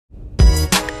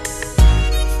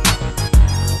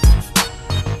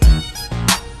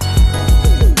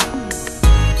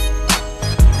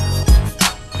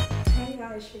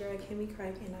Kimmy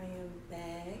Krack and I am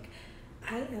back.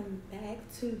 I am back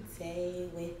today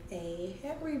with a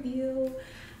hair review.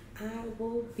 I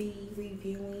will be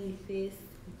reviewing this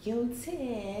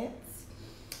unit.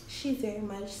 She's very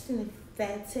much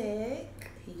synthetic.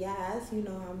 Yes, you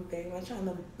know, I'm very much on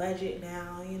the budget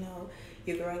now. You know,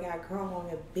 your girl got grown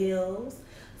woman bills,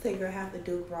 so your girl have to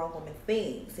do grown woman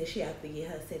things, and she has to get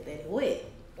her synthetic wig.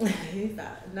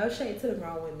 No shade to the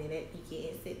grown women that be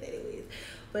getting synthetic wigs,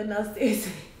 but no,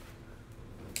 seriously.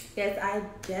 Yes, I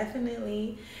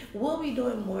definitely will be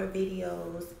doing more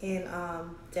videos, and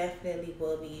definitely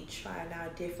will be trying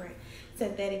out different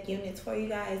synthetic units for you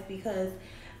guys, because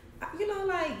you know,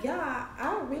 like, y'all,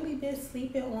 I really been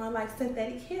sleeping on like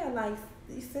synthetic hair. Like,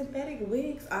 these synthetic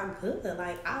wigs are good.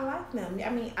 Like, I like them.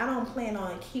 I mean, I don't plan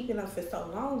on keeping them for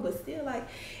so long, but still, like,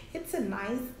 it's a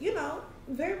nice, you know,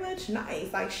 very much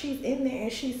nice. Like, she's in there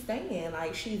and she's staying.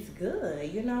 Like, she's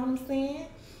good. You know what I'm saying?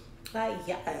 Like,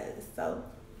 yes. So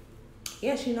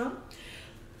yes, you know.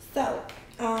 So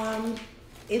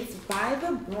it's by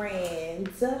the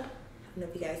brand, I don't know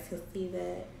if you guys can see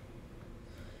that.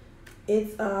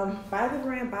 It's by the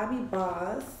brand Bobbi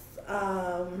Boss.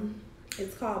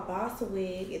 It's called Boss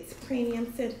Wig. It's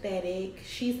premium synthetic.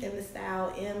 She's in the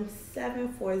style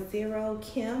M740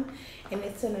 Kim, and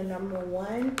it's in the number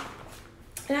 1.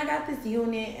 And I got this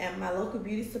unit at my local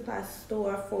beauty supply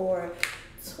store for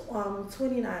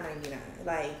 $29.99,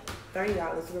 like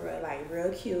 $30, like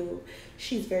real cute.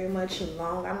 She's very much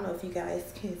long. I don't know if you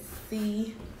guys can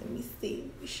see. Let me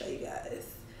show you guys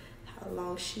how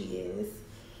long she is.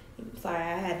 Sorry,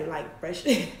 I had to like brush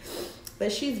it.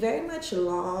 But she's very much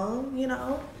long, you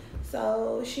know.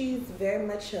 So she's very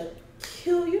much a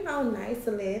cute, you know, nice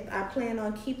length. I plan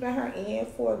on keeping her in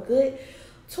for a good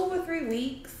 2 or 3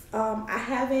 weeks. I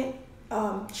haven't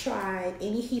tried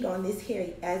any heat on this hair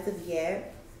as of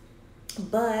yet,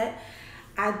 but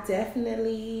I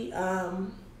definitely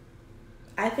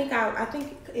I think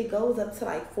it goes up to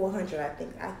like 400, I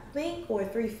think, or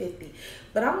 350.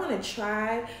 But I'm gonna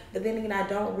try. But then again, I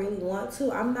don't really want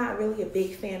to. I'm not really a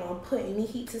big fan on putting any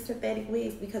heat to synthetic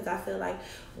wigs, because I feel like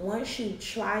once you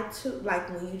try to, like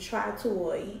when you try to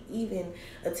or even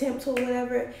attempt to or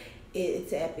whatever,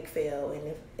 it's an epic fail,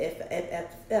 and it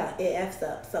f's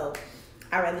up. So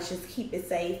I rather just keep it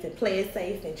safe and play it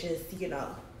safe and just, you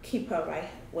know, keep her right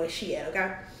where she at.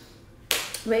 Okay.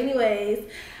 But anyways,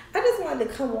 I just wanted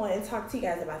to come on and talk to you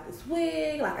guys about this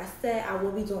wig. Like I said, I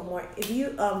will be doing more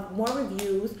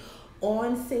reviews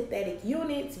on synthetic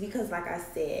units, because like I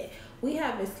said, we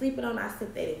have been sleeping on our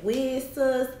synthetic wigs,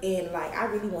 and like I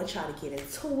really want y'all to get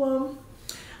into them.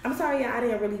 I'm sorry, y'all, I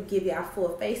didn't really give y'all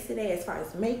full face today as far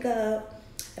as makeup.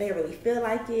 I didn't really feel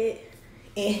like it,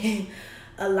 and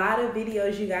a lot of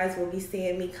videos you guys will be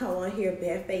seeing me come on here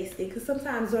barefaced, because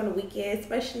sometimes during the weekend,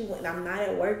 especially when I'm not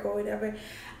at work or whatever,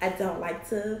 I don't like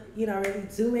to, you know, really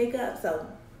do makeup. So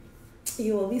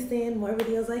you will be seeing more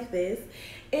videos like this.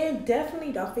 And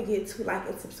definitely don't forget to like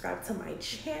and subscribe to my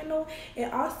channel.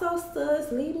 And also,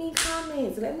 sis, leave me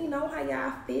comments. Let me know how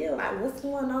y'all feel. Like, what's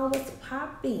going on? What's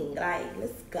popping? Like,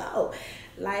 let's go.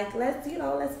 Like, let's, you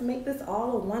know, let's make this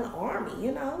all one army,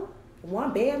 you know?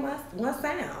 One band, one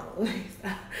sound.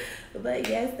 But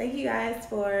yes, thank you guys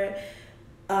for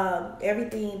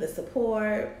everything, the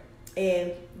support,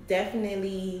 and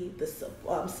definitely the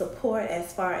support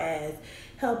as far as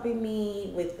helping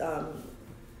me with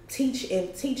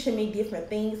teaching me different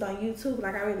things on YouTube.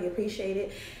 Like, I really appreciate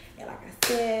it. And like I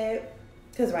said,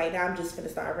 because right now I'm just gonna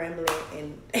start rambling,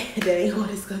 and that ain't what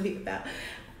it's gonna be about.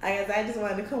 I guess I just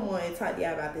wanted to come on and talk to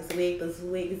y'all about this wig. This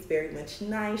wig is very much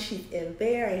nice. She's in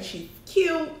there and she's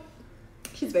cute.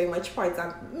 She's very much parts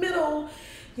on the middle.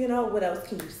 You know, what else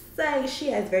can you say? She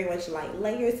has very much light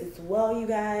layers as well, you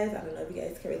guys. I don't know if you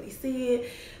guys can really see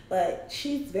it, but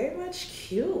she's very much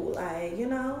cute. Like, you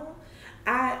know,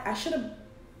 I should have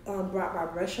brought my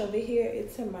brush over here.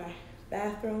 It's in my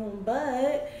bathroom,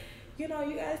 but you know,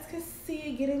 you guys can see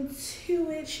it, get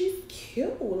into it. She's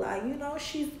cute, like, you know,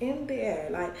 she's in there.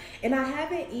 Like, and I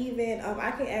haven't even I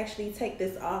can actually take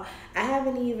this off. I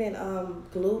haven't even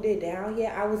glued it down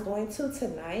yet. I was going to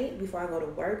tonight before I go to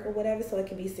work or whatever, so it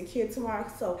can be secure tomorrow.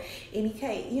 So in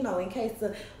case, you know, in case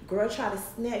the girl try to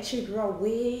snatch your girl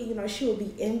wig, you know, she will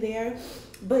be in there.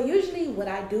 But usually what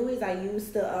I do is I use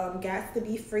the Got to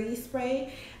Be Free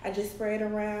spray. I just spray it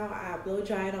around, I blow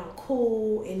dry it on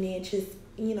cool, and then just,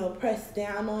 you know, press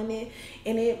down on it,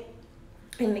 and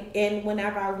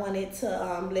whenever I want it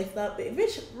to lift up,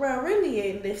 which really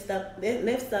it lifts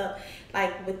up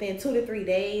like within 2 to 3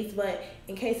 days. But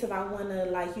in case if I want to,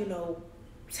 like, you know,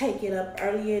 take it up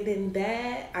earlier than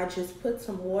that, I just put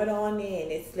some water on it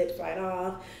and it slips right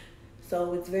off.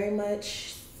 So it's very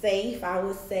much safe, I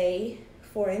would say,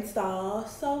 for install.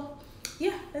 So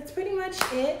yeah, that's pretty much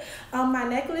it. My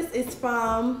necklace is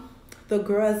from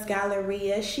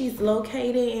Thegirlsgalleria. She's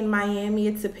located in Miami.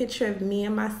 It's a picture of me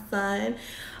and my son.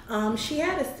 She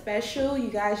had a special you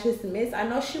guys just missed. I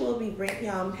know she will be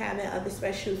having other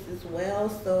specials as well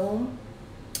soon,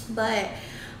 but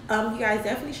you guys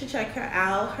definitely should check her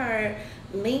out. Her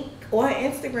link or her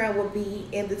Instagram will be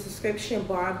in the description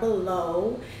bar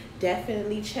below.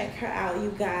 Definitely check her out,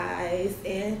 you guys,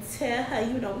 and tell her,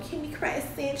 you know, Kimmy Krack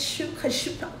sent you, because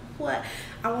you know what,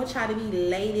 I want y'all to be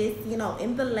latest, you know,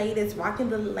 in the latest,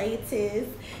 rocking the latest,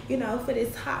 you know, for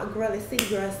this hot girl and city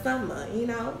girl summer, you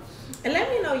know. And let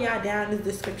me know y'all down in the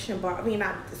description bar, I mean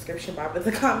not the description bar, but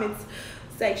the comments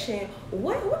section,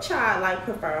 what y'all like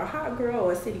prefer, a hot girl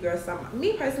or a city girl summer.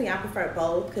 Me personally, I prefer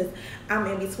both because I'm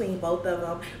in between both of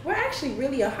them. We're actually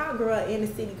really a hot girl and a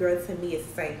city girl. To me, it's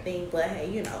the same thing, but hey,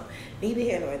 you know, neither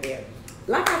here nor there.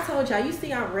 Like I told y'all, you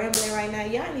see I'm rambling right now,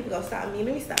 y'all need to go stop me.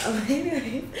 Let me stop.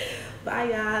 Anyways, bye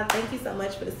y'all, thank you so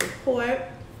much for the support.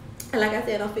 And like I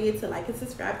said, don't forget to like and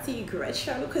subscribe to your girl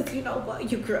channel, because you know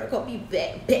what, your girl gonna be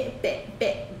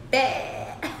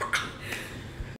back.